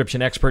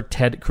subscription expert,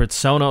 Ted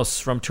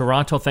Kritsonos from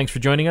Toronto. Thanks for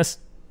joining us.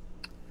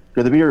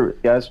 Good to be here,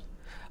 guys.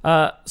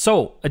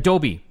 So,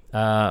 Adobe.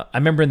 I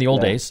remember in the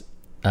old days,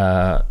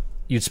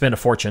 you'd spend a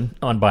fortune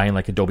on buying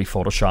like Adobe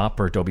Photoshop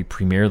or Adobe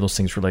Premiere. Those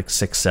things were like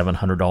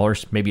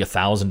 $600-$700, maybe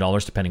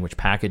 $1,000, depending which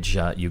package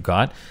you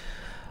got.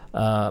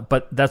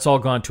 But that's all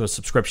gone to a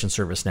subscription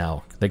service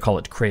now. They call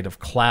it Creative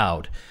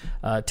Cloud.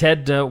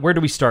 Ted, where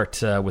do we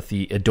start with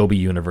the Adobe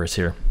universe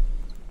here?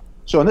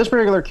 So in this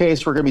particular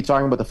case, we're going to be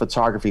talking about the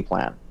photography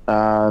plan.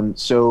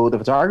 So the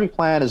photography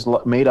plan is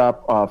made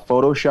up of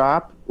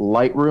Photoshop,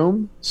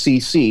 Lightroom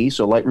CC,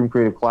 so Lightroom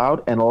Creative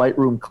Cloud, and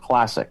Lightroom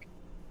Classic.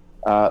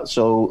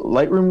 So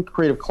Lightroom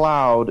Creative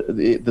Cloud,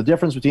 the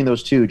difference between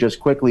those two,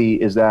 just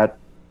quickly, is that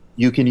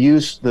you can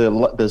use the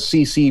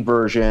CC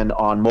version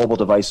on mobile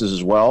devices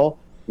as well,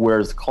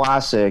 whereas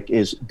Classic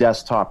is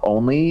desktop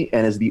only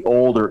and is the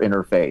older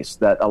interface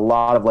that a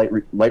lot of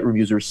Lightroom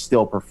users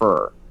still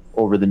prefer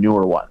over the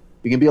newer one.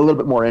 You can be a little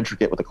bit more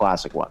intricate with the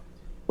Classic one.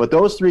 But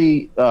those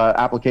three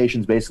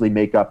applications basically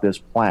make up this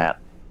plan.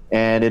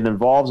 And it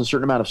involves a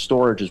certain amount of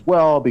storage as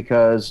well,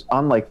 because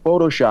unlike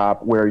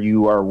Photoshop, where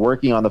you are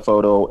working on the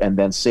photo and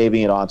then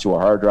saving it onto a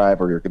hard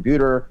drive or your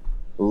computer,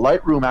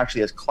 Lightroom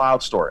actually has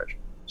cloud storage.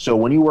 So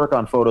when you work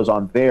on photos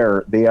on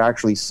there, they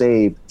actually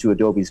save to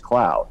Adobe's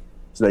cloud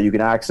so that you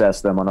can access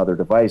them on other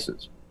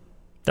devices.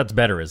 That's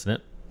better, isn't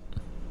it?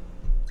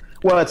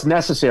 Well, it's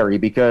necessary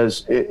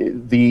because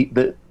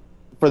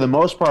for the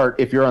most part,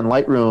 if you're on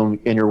Lightroom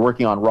and you're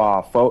working on raw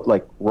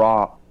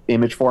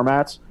image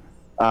formats,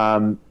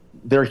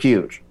 they're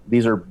huge.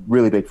 These are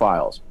really big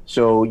files.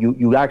 So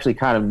you actually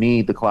kind of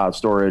need the cloud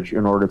storage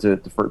in order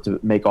to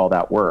make all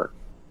that work.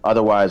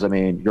 Otherwise, I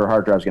mean, your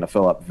hard drive is going to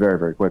fill up very,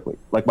 very quickly,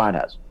 like mine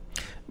has.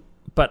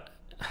 But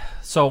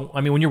so,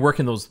 I mean, when you're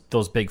working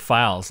those big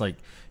files, like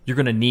you're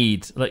going to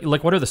need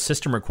like what are the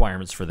system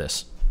requirements for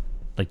this?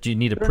 Like, do you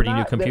need a pretty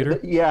new computer?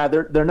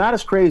 They're not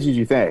as crazy as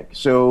you think.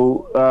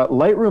 So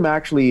Lightroom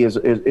actually is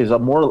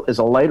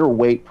a lighter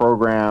weight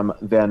program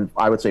than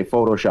I would say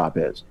Photoshop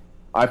is.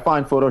 I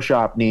find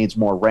Photoshop needs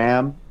more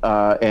RAM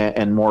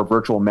and more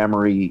virtual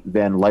memory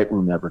than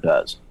Lightroom ever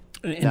does.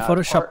 And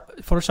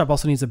Photoshop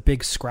also needs a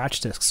big scratch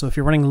disk. So if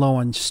you're running low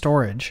on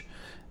storage,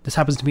 this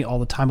happens to me all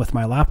the time with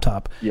my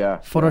laptop. Yeah,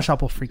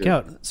 Photoshop will freak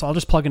out. So I'll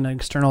just plug in an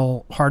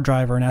external hard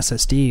drive or an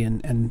SSD,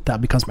 and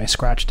that becomes my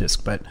scratch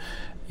disk. But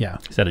yeah,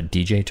 is that a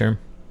DJ term?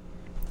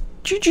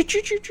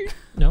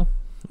 No.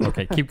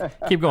 Okay,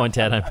 keep going,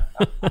 Ted.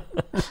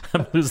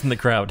 I'm losing the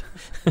crowd.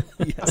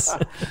 Yes.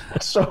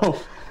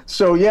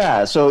 So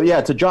yeah.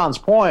 To John's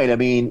point, I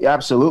mean,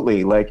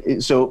 absolutely.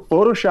 So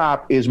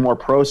Photoshop is more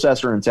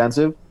processor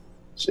intensive.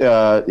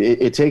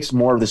 It takes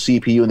more of the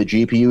CPU and the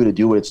GPU to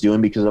do what it's doing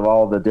because of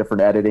all the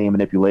different editing and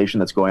manipulation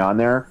that's going on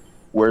there.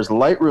 Whereas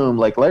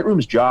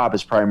Lightroom's job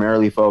is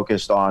primarily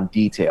focused on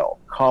detail,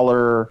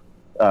 color,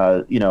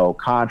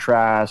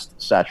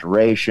 contrast,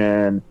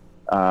 saturation,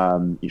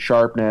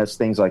 sharpness,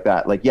 things like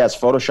that. Like, yes,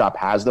 Photoshop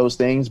has those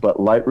things, but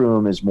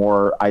Lightroom is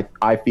more,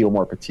 I feel,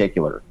 more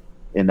particular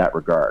in that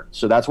regard.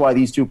 So that's why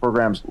these two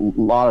programs,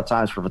 a lot of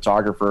times for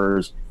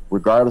photographers,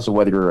 regardless of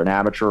whether you're an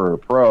amateur or a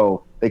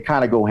pro, they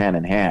kind of go hand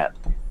in hand.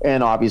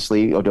 And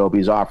obviously, Adobe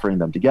is offering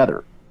them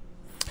together.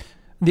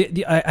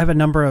 I have a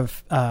number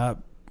of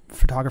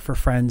photographer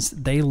friends.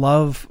 They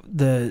love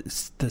the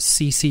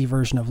CC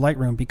version of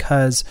Lightroom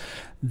because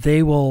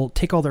they will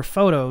take all their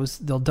photos,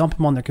 they'll dump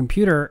them on their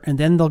computer, and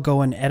then they'll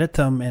go and edit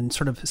them and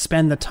sort of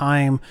spend the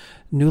time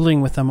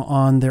noodling with them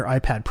on their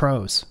iPad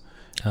Pros.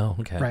 Oh,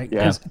 okay. Right,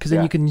 because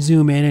then you can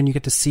zoom in and you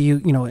get to see,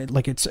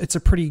 like it's a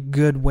pretty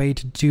good way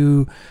to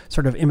do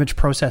sort of image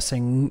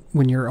processing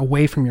when you're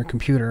away from your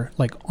computer,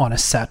 like on a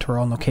set or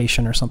on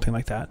location or something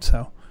like that.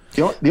 So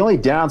the only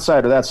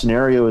downside of that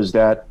scenario is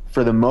that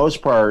for the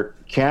most part,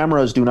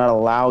 cameras do not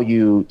allow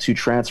you to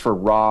transfer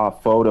raw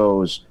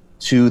photos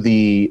to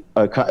the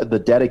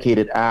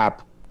dedicated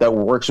app that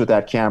works with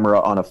that camera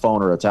on a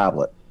phone or a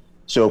tablet.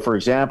 So, for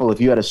example, if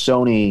you had a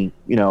Sony,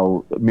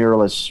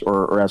 mirrorless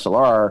or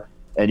SLR,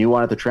 and you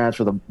wanted to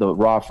transfer the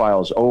raw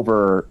files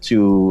over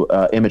to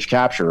image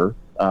capture,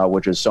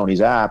 which is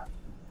Sony's app,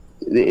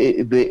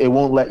 it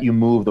won't let you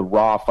move the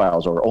raw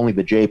files or only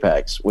the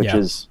JPEGs, which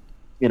is,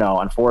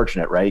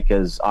 unfortunate, right?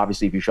 Because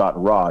obviously if you shot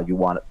in raw,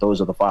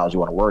 those are the files you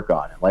want to work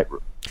on in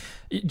Lightroom.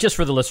 Just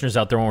for the listeners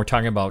out there, when we're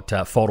talking about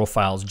photo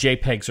files,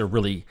 JPEGs are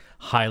really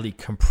highly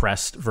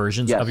compressed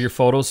versions of your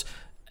photos.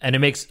 And it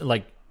makes,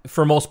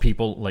 for most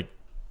people,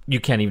 you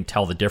can't even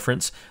tell the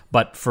difference.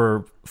 But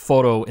for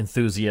photo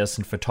enthusiasts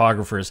and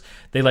photographers,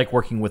 they like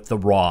working with the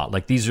raw.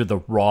 Like, these are the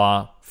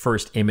raw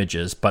first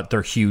images, but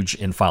they're huge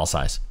in file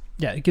size.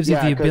 Yeah, it gives you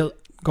the ability.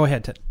 Go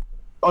ahead, Ted.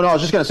 Oh, no, I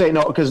was just going to say,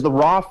 no, because the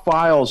raw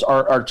files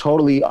are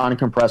totally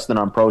uncompressed and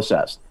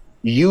unprocessed.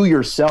 You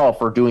yourself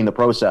are doing the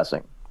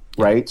processing,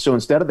 right? So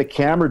instead of the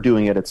camera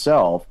doing it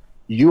itself,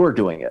 you are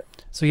doing it.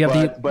 So you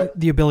have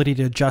the ability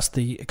to adjust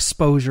the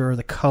exposure,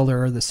 the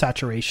color, the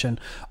saturation,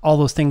 all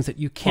those things that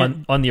you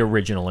can't on the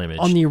original image.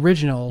 On the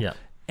original, yeah.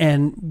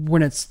 And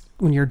when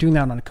you're doing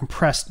that on a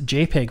compressed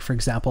JPEG, for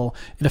example,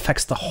 it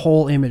affects the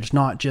whole image,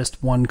 not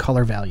just one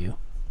color value.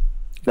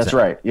 That's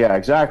right. Yeah,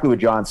 exactly what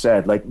John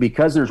said.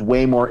 Because there's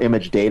way more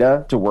image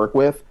data to work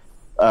with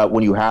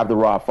when you have the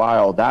raw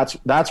file. That's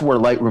where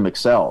Lightroom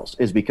excels,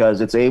 is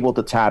because it's able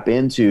to tap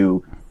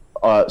into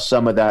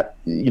some of that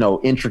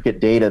intricate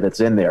data that's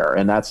in there,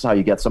 and that's how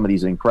you get some of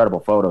these incredible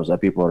photos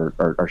that people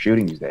are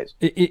shooting these days.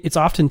 It's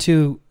often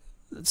too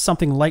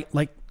something like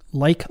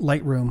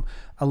Lightroom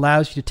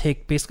allows you to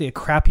take basically a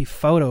crappy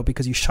photo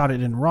because you shot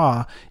it in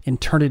RAW and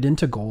turn it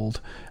into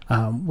gold,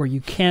 where you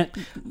can't.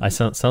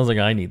 Sounds like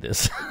I need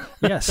this.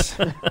 Yes,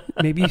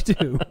 maybe you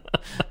do.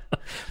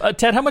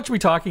 Ted, how much are we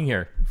talking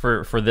here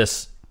for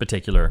this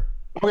particular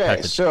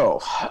package?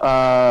 So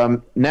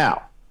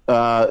now.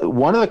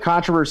 One of the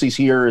controversies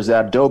here is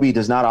that Adobe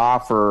does not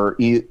offer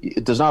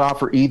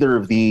either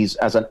of these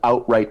as an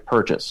outright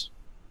purchase.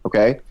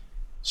 Okay,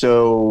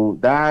 so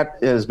that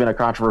has been a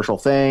controversial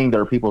thing.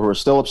 There are people who are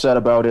still upset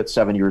about it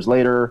 7 years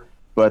later,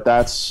 but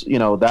that's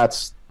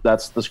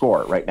the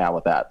score right now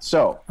with that.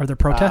 So, are there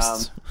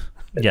protests?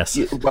 Yes.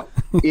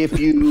 If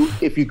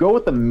you go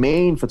with the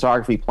main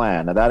photography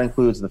plan, now that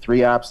includes the 3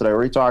 apps that I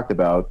already talked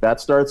about.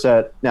 That starts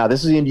at, now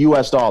this is in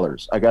US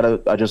dollars. I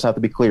just have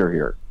to be clear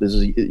here. This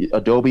is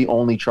Adobe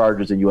only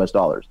charges in US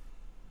dollars.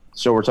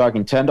 So we're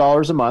talking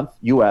 $10 a month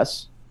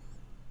US,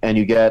 and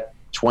you get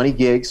 20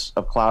 gigs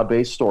of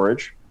cloud-based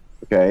storage.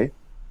 Okay.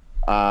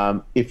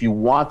 If you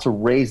want to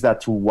raise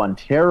that to 1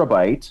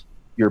 terabyte,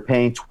 you're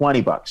paying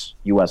 $20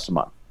 US a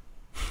month.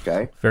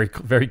 Okay. Very,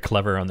 very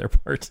clever on their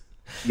part.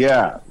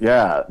 Yeah.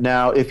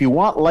 Now, if you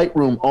want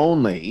Lightroom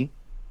only,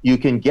 you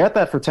can get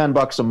that for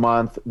 $10 a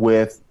month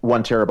with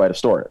 1 terabyte of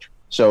storage.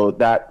 So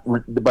that,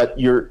 but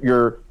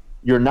you're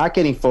you're not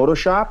getting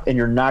Photoshop and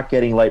you're not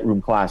getting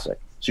Lightroom Classic.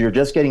 So you're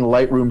just getting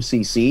Lightroom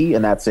CC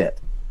and that's it.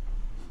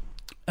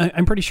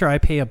 I'm pretty sure I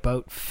pay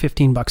about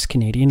 $15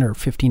 Canadian or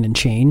 15 and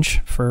change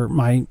for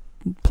my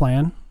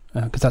plan,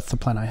 because that's the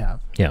plan I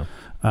have. Yeah.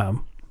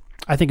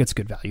 I think it's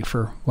good value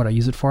for what I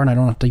use it for, and I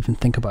don't have to even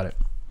think about it.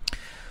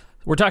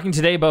 We're talking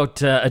today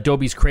about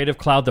Adobe's Creative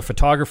Cloud, the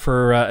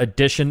Photographer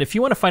Edition. If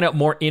you want to find out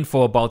more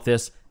info about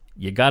this,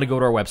 you got to go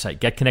to our website,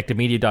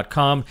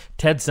 getconnectedmedia.com.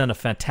 Ted's done a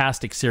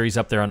fantastic series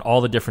up there on all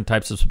the different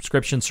types of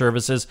subscription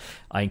services.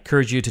 I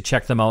encourage you to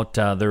check them out.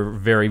 They're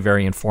very,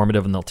 very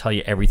informative, and they'll tell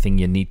you everything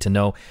you need to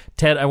know.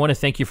 Ted, I want to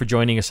thank you for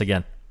joining us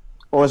again.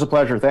 Always a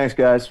pleasure. Thanks,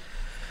 guys.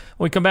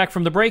 When we come back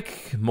from the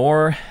break,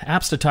 more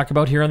apps to talk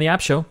about here on the App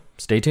Show.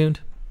 Stay tuned.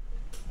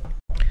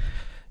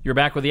 You're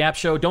back with the App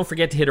Show. Don't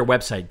forget to hit our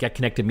website,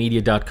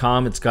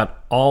 getconnectedmedia.com. It's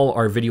got all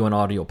our video and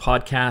audio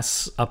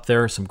podcasts up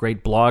there, some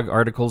great blog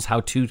articles,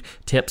 how-to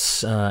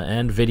tips,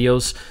 and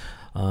videos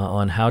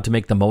on how to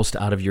make the most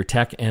out of your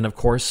tech, and, of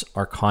course,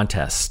 our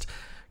contest.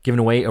 Giving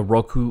away a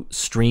Roku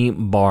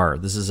Stream Bar.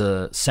 This is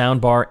a sound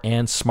bar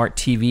and smart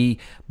TV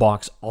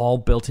box all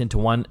built into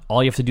one.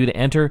 All you have to do to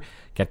enter,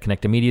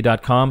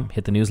 getconnectedmedia.com,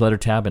 hit the newsletter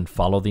tab, and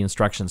follow the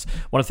instructions.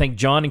 I want to thank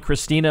John and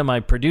Christina,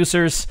 my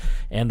producers,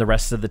 and the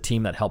rest of the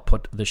team that helped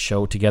put the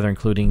show together,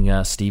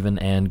 including Stephen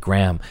and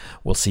Graham.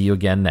 We'll see you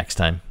again next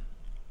time.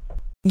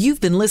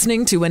 You've been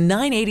listening to a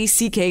 980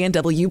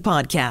 CKNW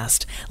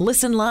podcast.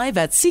 Listen live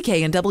at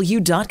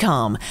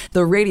cknw.com,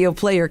 the Radio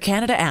Player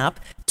Canada app,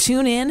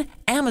 tune in,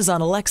 Amazon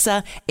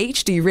Alexa,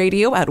 HD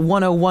Radio at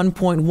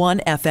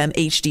 101.1 FM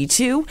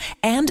HD2,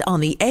 and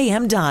on the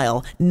AM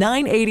dial,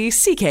 980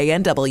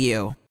 CKNW.